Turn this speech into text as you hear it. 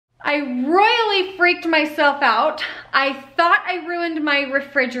I royally freaked myself out. I thought I ruined my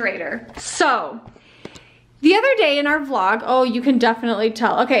refrigerator. So, the other day in our vlog, oh, you can definitely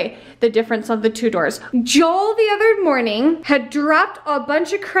tell, okay, the difference of the two doors. Joel the other morning had dropped a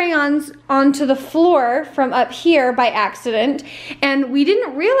bunch of crayons onto the floor from up here by accident, and we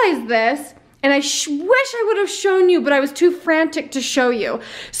didn't realize this, and I wish I would have shown you, but I was too frantic to show you.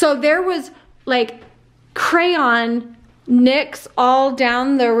 So there was like crayon nicks all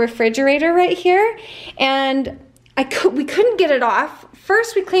down the refrigerator right here, and we couldn't get it off.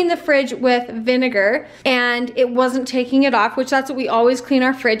 First, we cleaned the fridge with vinegar and it wasn't taking it off, which that's what we always clean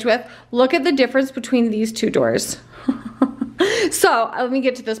our fridge with. Look at the difference between these two doors. So let me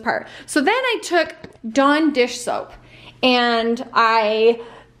get to this part. So then I took Dawn dish soap and I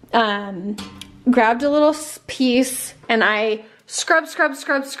grabbed a little piece and I scrubbed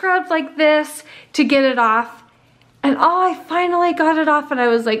like this to get it off. And oh, I finally got it off and I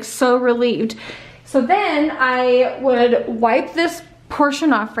was like so relieved. So then I would wipe this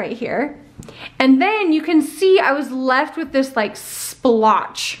portion off right here, and then you can see I was left with this like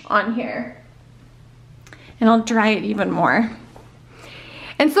splotch on here, and I'll dry it even more.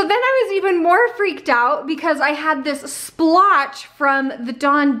 And so then I was even more freaked out because I had this splotch from the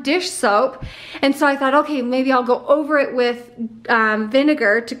Dawn dish soap, and so I thought, okay, maybe I'll go over it with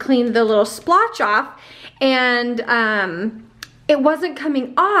vinegar to clean the little splotch off, and it wasn't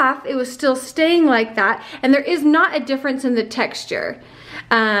coming off, it was still staying like that, and there is not a difference in the texture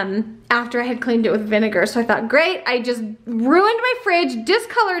after I had cleaned it with vinegar. So I thought, great, I just ruined my fridge,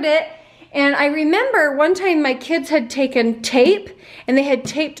 discolored it, and I remember one time my kids had taken tape and they had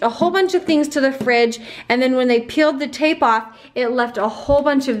taped a whole bunch of things to the fridge, and then when they peeled the tape off, it left a whole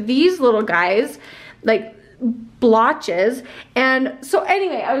bunch of these little guys, like blotches. And so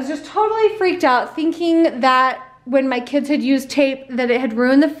anyway, I was just totally freaked out thinking that when my kids had used tape that it had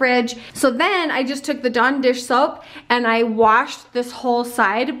ruined the fridge. So then I just took the Dawn dish soap and I washed this whole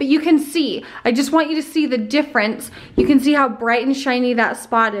side, but you can see, I just want you to see the difference. You can see how bright and shiny that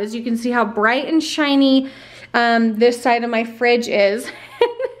spot is. You can see how bright and shiny this side of my fridge is.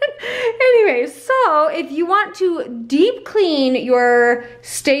 Anyway, so if you want to deep clean your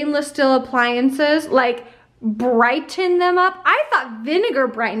stainless steel appliances, like brighten them up, I thought vinegar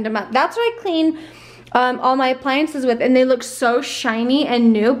brightened them up. That's what I clean all my appliances with, and they look so shiny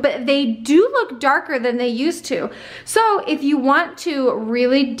and new, but they do look darker than they used to. So if you want to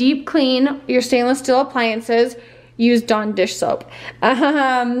really deep clean your stainless steel appliances, use Dawn dish soap.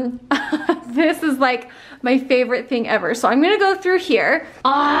 This is like my favorite thing ever. So I'm gonna go through here.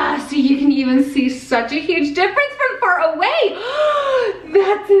 So you can even see such a huge difference from far away.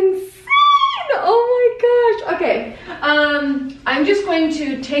 That's insane. Oh my gosh. Okay, I'm just going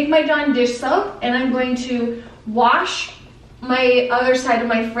to take my Dawn dish soap and I'm going to wash my other side of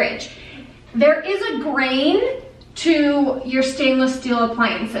my fridge. There is a grain to your stainless steel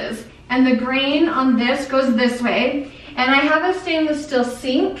appliances, and the grain on this goes this way, and I have a stainless steel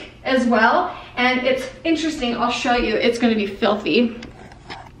sink as well, and it's interesting, I'll show you, it's going to be filthy,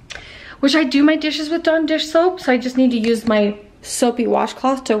 which I do my dishes with Dawn dish soap, so I just need to use my soapy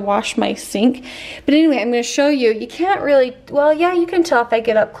washcloth to wash my sink. But anyway, I'm going to show you. You can't really, well, yeah, you can tell if I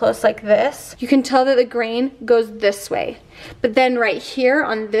get up close like this. You can tell that the grain goes this way. But then right here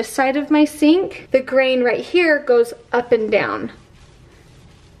on this side of my sink, the grain right here goes up and down.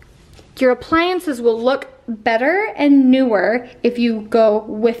 Your appliances will look better and newer if you go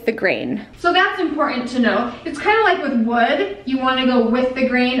with the grain. So that's important to know. It's kind of like with wood. You want to go with the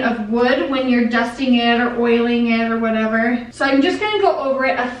grain of wood when you're dusting it or oiling it or whatever. So I'm just going to go over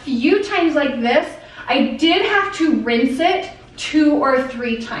it a few times like this. I did have to rinse it 2 or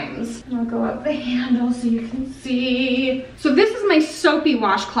 3 times. I'll go up the handle so you can see. So this is my soapy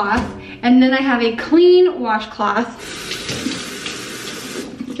washcloth, and then I have a clean washcloth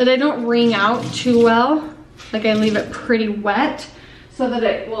that I don't wring out too well. Like I leave it pretty wet so that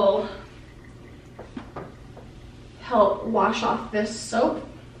it will help wash off this soap.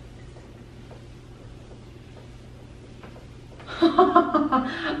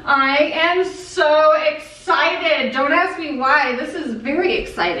 I am so excited. Don't ask me why. This is very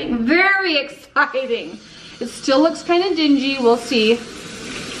exciting. Very exciting. It still looks kind of dingy. We'll see.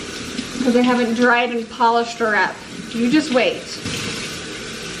 Because I haven't dried and polished her up. You just wait.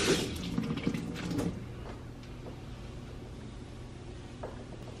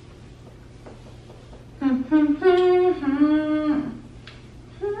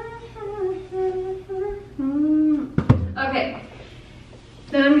 Okay,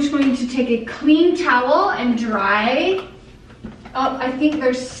 then I'm just going to take a clean towel and dry. Oh, I think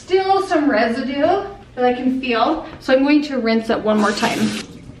there's still some residue that I can feel, so I'm going to rinse it one more time.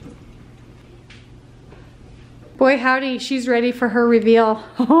 Boy howdy, she's ready for her reveal.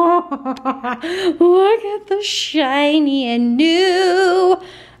 Look at the shiny and new.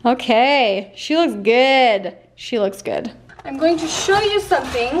 Okay, she looks good. She looks good. I'm going to show you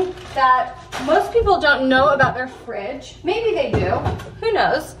something that most people don't know about their fridge. Maybe they do, who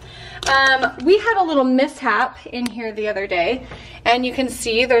knows? We had a little mishap in here the other day, and you can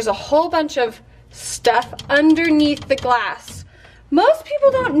see there's a whole bunch of stuff underneath the glass. Most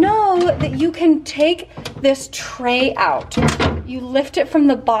people don't know that you can take this tray out. You lift it from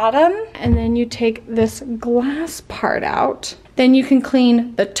the bottom, and then you take this glass part out. Then you can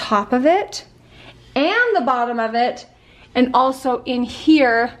clean the top of it and the bottom of it, and also in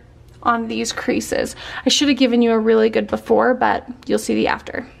here on these creases. I should have given you a really good before, but you'll see the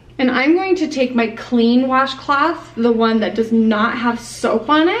after. And I'm going to take my clean washcloth, the one that does not have soap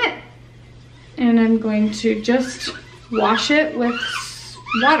on it, and I'm going to just wash it with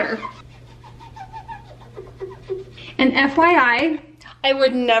water. And FYI, I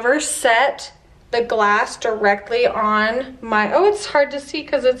would never set the glass directly on my, oh, it's hard to see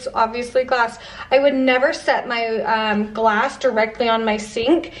because it's obviously glass. I would never set my glass directly on my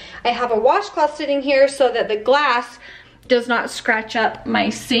sink. I have a washcloth sitting here so that the glass does not scratch up my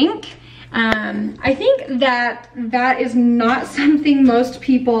sink. I think that is not something most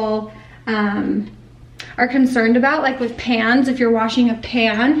people are concerned about, like with pans. If you're washing a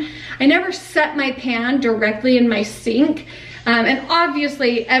pan, I never set my pan directly in my sink. And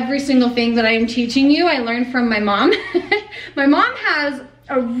obviously every single thing that I am teaching you, I learned from my mom. My mom has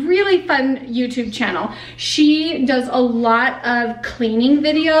a really fun YouTube channel. She does a lot of cleaning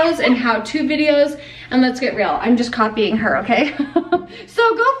videos and how-to videos, and let's get real, I'm just copying her, okay?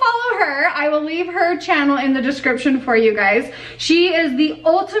 So go follow her. I will leave her channel in the description for you guys. She is the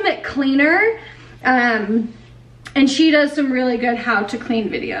ultimate cleaner, and she does some really good how to clean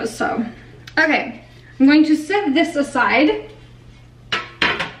videos. So, okay, I'm going to set this aside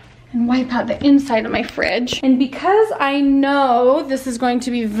and wipe out the inside of my fridge. And because I know this is going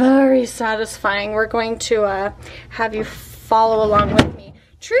to be very satisfying, we're going to have you follow along with me.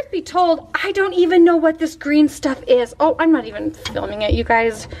 Truth be told, I don't even know what this green stuff is. Oh, I'm not even filming it, you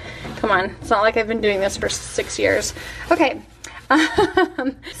guys. Come on, it's not like I've been doing this for 6 years. Okay,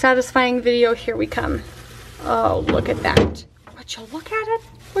 satisfying video, here we come. Oh, look at that. Would you look at it?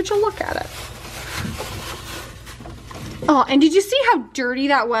 Would you look at it? Oh, and did you see how dirty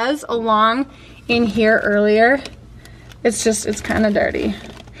that was along in here earlier? It's just, it's kind of dirty.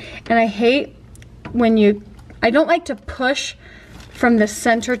 And I hate when I don't like to push from the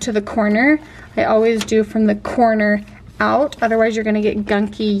center to the corner. I always do from the corner out, otherwise you're gonna get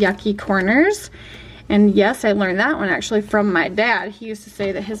gunky, yucky corners. And yes, I learned that one actually from my dad. He used to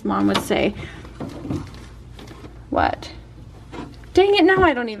say that his mom would say, what? Dang it, now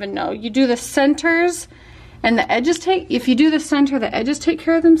I don't even know. You do the centers and the edges if you do the center, the edges take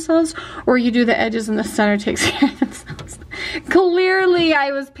care of themselves, or you do the edges and the center takes care of themselves. Clearly,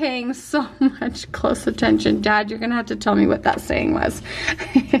 I was paying so much close attention. Dad, you're gonna have to tell me what that saying was.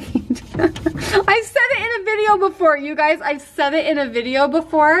 I've said it in a video before, you guys. I've said it in a video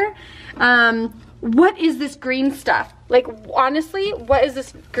before. What is this green stuff? Like, honestly, what is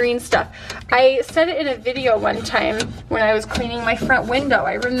this green stuff? I said it in a video one time when I was cleaning my front window,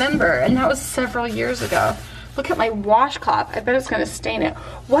 I remember, and that was several years ago. Look at my washcloth. I bet it's gonna stain it.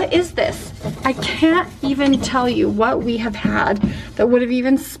 What is this? I can't even tell you what we have had that would have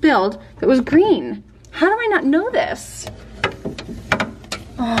even spilled that was green. How do I not know this?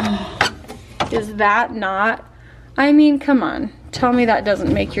 Oh, is that not? I mean, come on. Tell me that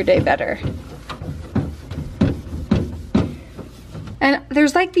doesn't make your day better. And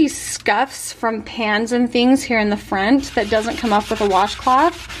there's like these scuffs from pans and things here in the front that doesn't come off with a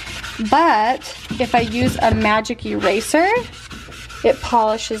washcloth. But if I use a magic eraser, it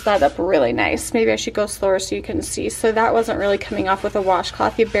polishes that up really nice. Maybe I should go slower so you can see. So that wasn't really coming off with a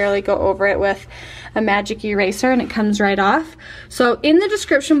washcloth. You barely go over it with a magic eraser and it comes right off. So in the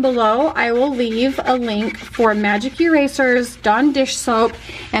description below, I will leave a link for magic erasers, Dawn dish soap,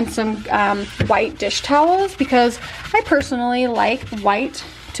 and some white dish towels because I personally like white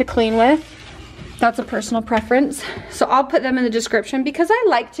to clean with. That's a personal preference. So I'll put them in the description because I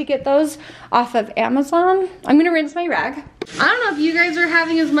like to get those off of Amazon. I'm gonna rinse my rag. I don't know if you guys are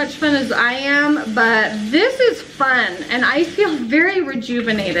having as much fun as I am, but this is fun and I feel very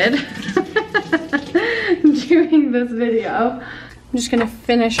rejuvenated doing this video. I'm just gonna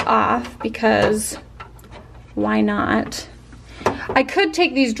finish off because why not? I could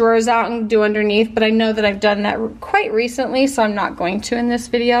take these drawers out and do underneath, but I know that I've done that quite recently, so I'm not going to in this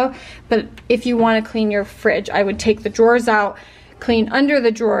video. But if you want to clean your fridge, I would take the drawers out, clean under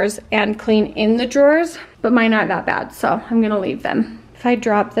the drawers, and clean in the drawers. but mine aren't that bad, so I'm gonna leave them. If I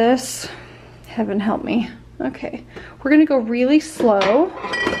drop this, heaven help me. Okay, we're gonna go really slow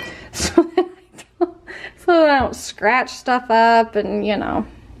so that I don't scratch stuff up and, you know,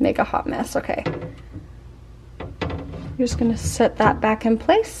 make a hot mess. Okay. You're just gonna set that back in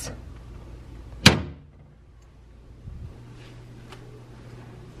place.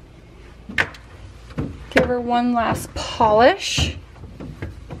 Give her one last polish.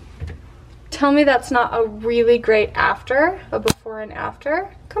 Tell me that's not a really great after, a before and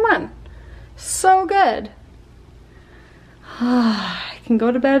after. Come on, so good. I can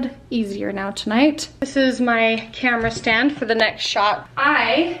go to bed easier now tonight. This is my camera stand for the next shot.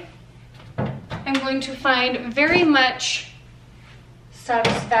 I am going to find very much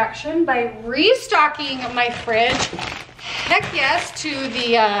satisfaction by restocking my fridge. Heck yes to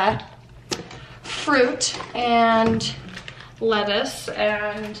the fruit and lettuce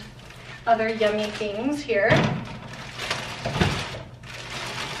and other yummy things here.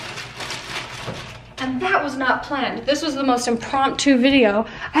 And that was not planned. This was the most impromptu video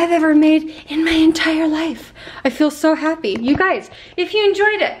I've ever made in my entire life. I feel so happy. You guys, if you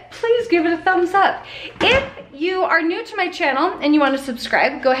enjoyed it, please give it a thumbs up. If you are new to my channel and you want to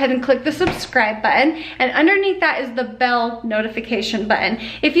subscribe, go ahead and click the subscribe button. And underneath that is the bell notification button.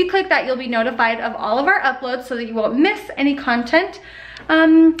 If you click that, you'll be notified of all of our uploads so that you won't miss any content.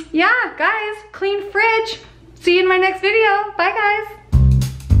 Yeah, guys, clean fridge. See you in my next video. Bye, guys.